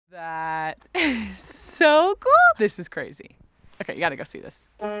That is so cool. This is crazy. Okay, you gotta go see this.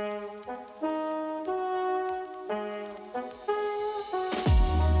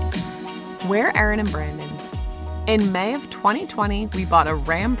 We're Erin and Brandon. In May of 2020, we bought a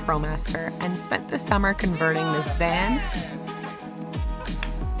Ram ProMaster and spent the summer converting this van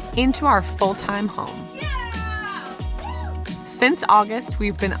into our full-time home. Since August,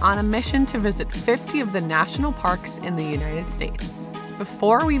 we've been on a mission to visit 50 of the national parks in the United States.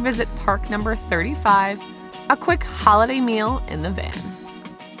 Before we visit park number 35, a quick holiday meal in the van.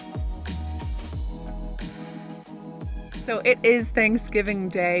 So it is Thanksgiving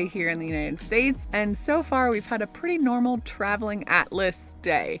Day here in the United States, and so far we've had a pretty normal traveling Atlas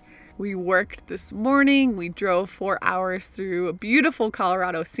day. We worked this morning, we drove 4 hours through a beautiful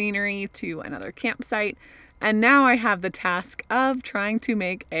Colorado scenery to another campsite, and now I have the task of trying to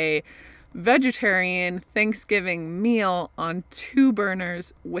make a vegetarian Thanksgiving meal on 2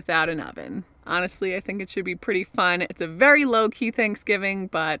 burners without an oven. Honestly, I think it should be pretty fun. It's a very low-key Thanksgiving,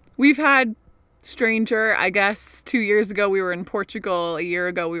 but we've had stranger, I guess. 2 years ago we were in Portugal, a year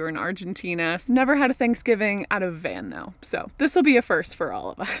ago we were in Argentina. Never had a Thanksgiving out of a van though, so this will be a first for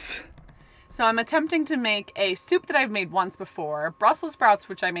all of us. So I'm attempting to make a soup that I've made once before, Brussels sprouts,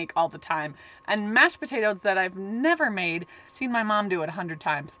 which I make all the time, and mashed potatoes that I've never made. Seen my mom do it 100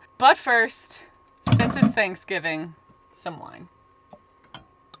 times. But first, since it's Thanksgiving, some wine.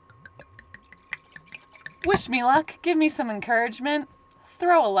 Wish me luck, give me some encouragement,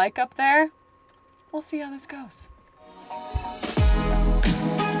 throw a like up there. We'll see how this goes.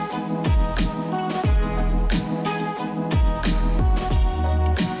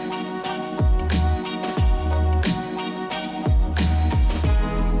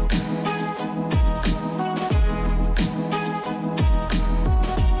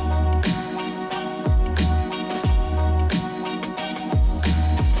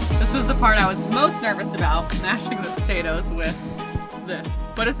 This was the part I was most nervous about, mashing the potatoes with this,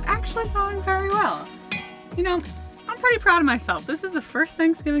 but it's actually going very well. You know, I'm pretty proud of myself. This is the first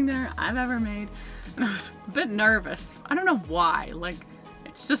Thanksgiving dinner I've ever made, and I was a bit nervous. I don't know why, like,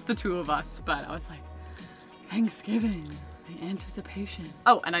 it's just the 2 of us, but I was like, Thanksgiving, the anticipation.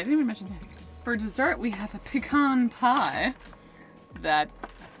 Oh, and I didn't even mention this. For dessert, we have a pecan pie that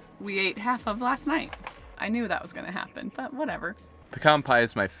we ate half of last night. I knew that was gonna happen, but whatever. Pecan pie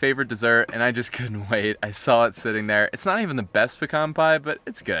is my favorite dessert, and I just couldn't wait. I saw it sitting there. It's not even the best pecan pie, but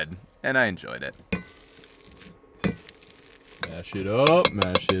it's good, and I enjoyed it. Mash it up,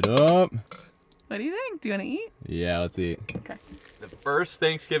 mash it up. What do you think? Do you want to eat? Yeah, let's eat. Okay. The first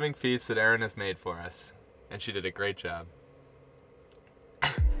Thanksgiving feast that Erin has made for us, and she did a great job.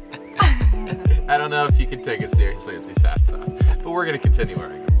 I don't know if you can take it seriously with these hats on, but we're gonna continue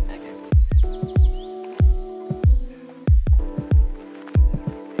wearing them.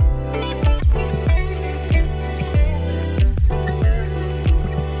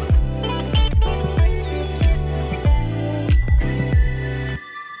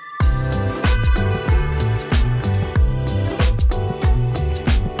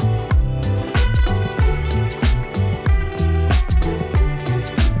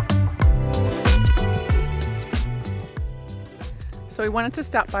 So we wanted to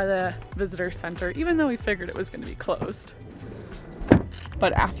stop by the visitor center, even though we figured it was going to be closed.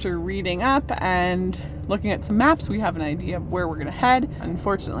 But after reading up and looking at some maps, we have an idea of where we're going to head.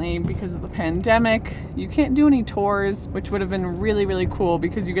 Unfortunately, because of the pandemic, you can't do any tours, which would have been really, really cool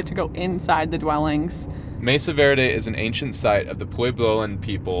because you get to go inside the dwellings. Mesa Verde is an ancient site of the Puebloan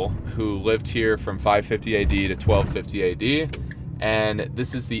people who lived here from 550 AD to 1250 AD. And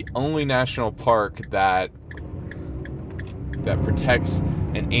this is the only national park that protects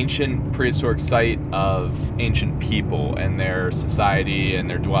an ancient prehistoric site of ancient people and their society and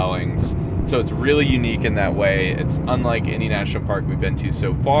their dwellings. So it's really unique in that way. It's unlike any national park we've been to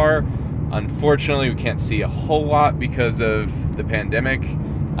so far. Unfortunately, we can't see a whole lot because of the pandemic,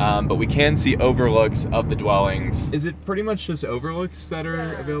 but we can see overlooks of the dwellings. Is it pretty much just overlooks that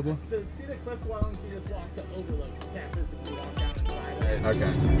are available? To see the cliff dwellings, you just walk to overlooks. You can't physically walk down inside.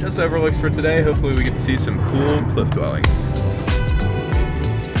 Okay, just overlooks for today. Hopefully we get to see some cool cliff dwellings.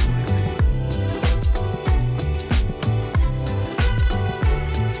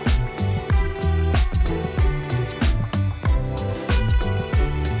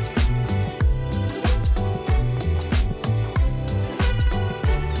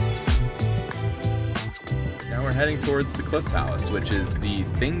 Heading towards the Cliff Palace, which is the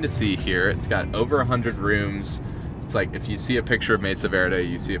thing to see here. It's got over 100 rooms. It's like if you see a picture of Mesa Verde,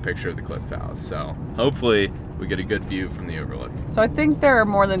 you see a picture of the Cliff Palace. So hopefully we get a good view from the overlook. So I think there are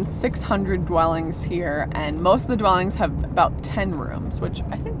more than 600 dwellings here, and most of the dwellings have about 10 rooms, which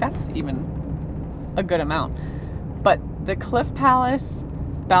I think that's even a good amount. But the Cliff Palace,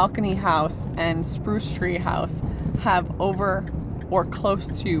 Balcony House, and Spruce Tree House have over or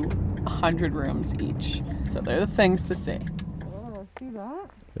close to 100 rooms each. So they're the things to see. Oh, see that?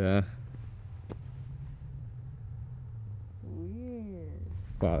 Yeah. Weird.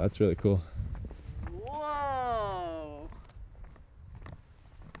 Wow, that's really cool. Whoa!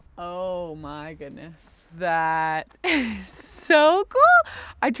 Oh my goodness. That is so cool.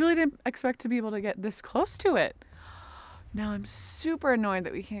 I truly didn't expect to be able to get this close to it. Now I'm super annoyed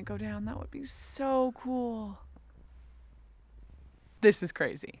that we can't go down. That would be so cool. This is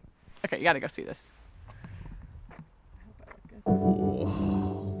crazy. Okay, you gotta go see this.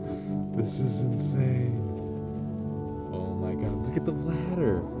 Whoa, this is insane. Oh my god, look at the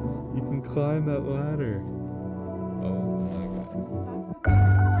ladder. You can climb that ladder. Oh my god.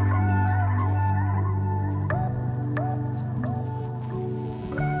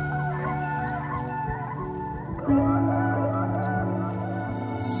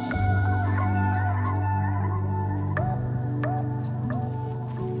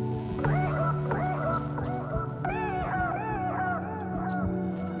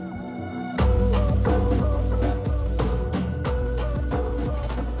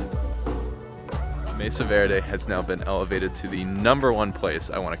 Mesa Verde has now been elevated to the #1 place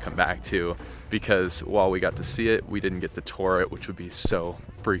I want to come back to, because while we got to see it, we didn't get to tour it, which would be so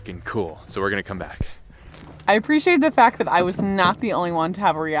freaking cool. So we're gonna come back. I appreciate the fact that I was not the only one to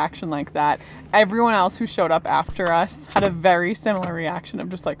have a reaction like that. Everyone else who showed up after us had a very similar reaction of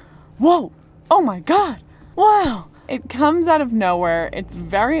just like, whoa, oh my God, wow. It comes out of nowhere. It's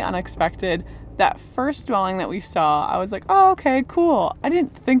very unexpected. That first dwelling that we saw, I was like, oh, okay, cool. I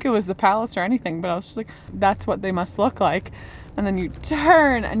didn't think it was the palace or anything, but I was just like, that's what they must look like. And then you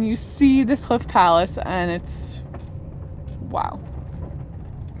turn and you see this Cliff Palace, and it's, wow.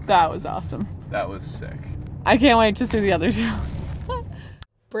 That was awesome. That was sick. I can't wait to see the other two.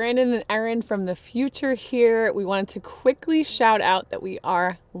 Brandon and Erin from the future here. We wanted to quickly shout out that we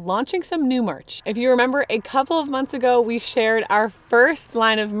are launching some new merch. If you remember, a couple of months ago, we shared our first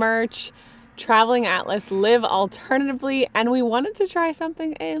line of merch, Traveling Atlas Live Alternatively, and we wanted to try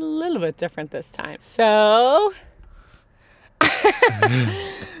something a little bit different this time. So,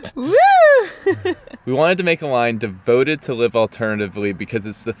 woo! We wanted to make a line devoted to live alternatively because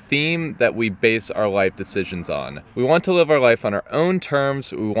it's the theme that we base our life decisions on. We want to live our life on our own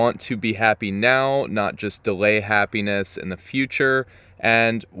terms. We want to be happy now, not just delay happiness in the future.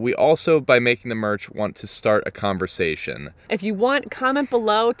 And we also, by making the merch, want to start a conversation. If you want, comment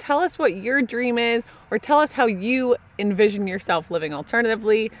below, tell us what your dream is, or tell us how you envision yourself living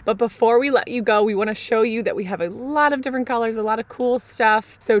alternatively. But before we let you go, we want to show you that we have a lot of different colors, a lot of cool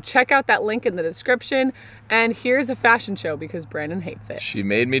stuff. So check out that link in the description. And here's a fashion show because Brandon hates it. She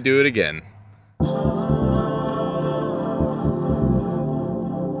made me do it again.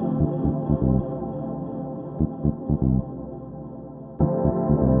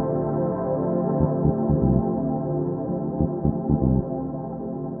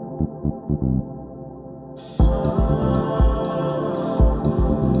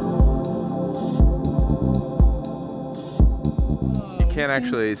 Can't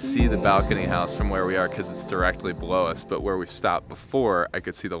actually see the balcony house from where we are because it's directly below us, but where we stopped before, I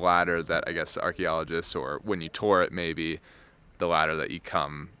could see the ladder that I guess archaeologists, or when you tour it maybe, the ladder that you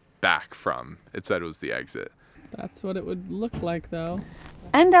come back from. It said it was the exit. That's what it would look like though.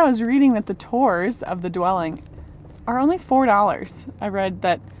 And I was reading that the tours of the dwelling are only $4. I read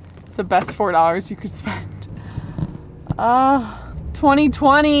that it's the best $4 you could spend.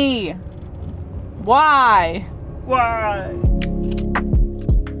 2020! Why? Why?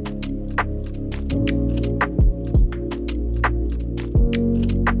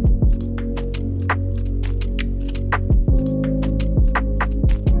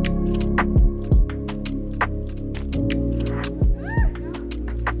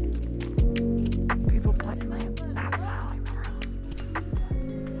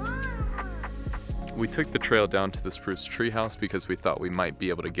 We took the trail down to the Spruce Tree House because we thought we might be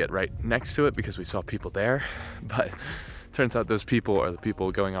able to get right next to it because we saw people there, but turns out those people are the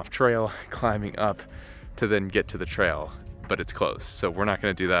people going off trail, climbing up to then get to the trail, but it's closed. So we're not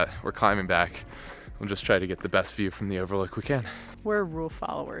gonna do that. We're climbing back. We'll just try to get the best view from the overlook we can. We're rule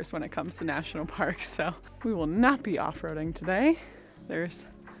followers when it comes to national parks, so we will not be off-roading today. There's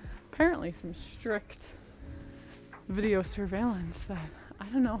apparently some strict video surveillance that I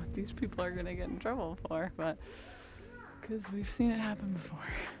don't know what these people are gonna get in trouble for, but because we've seen it happen before.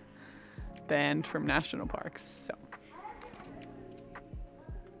 banned from national parks, so.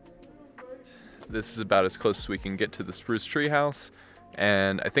 This is about as close as we can get to the Spruce Tree House,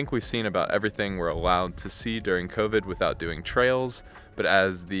 and I think we've seen about everything we're allowed to see during COVID without doing trails, but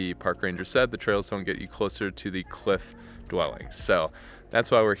as the park ranger said, the trails don't get you closer to the cliff dwellings. So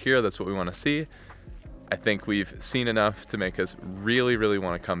that's why we're here, that's what we want to see. I think we've seen enough to make us really, really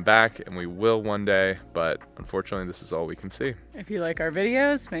want to come back, and we will one day, but unfortunately this is all we can see. If you like our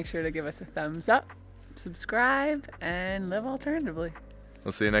videos, make sure to give us a thumbs up, subscribe, and live alternatively.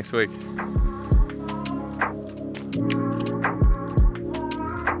 We'll see you next week.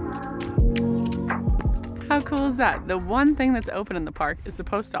 How cool is that? The one thing that's open in the park is the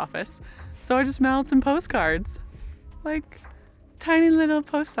post office, so I just mailed some postcards. Like, tiny little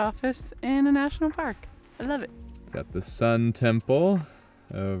post office in a national park. I love it. Got the Sun Temple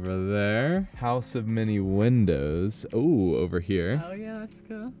over there. House of many windows. Oh, over here. Oh yeah, that's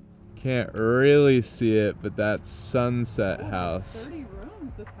cool. Can't really see it, but that's Sunset House. 30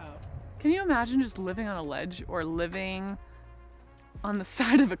 rooms, this house. Can you imagine just living on a ledge or living on the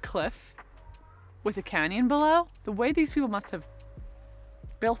side of a cliff with a canyon below? The way these people must have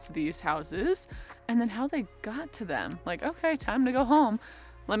built these houses and then how they got to them. Like, okay, time to go home.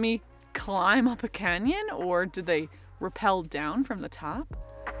 Let me climb up a canyon, or did they rappel down from the top?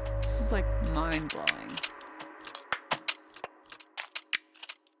 This is like mind-blowing.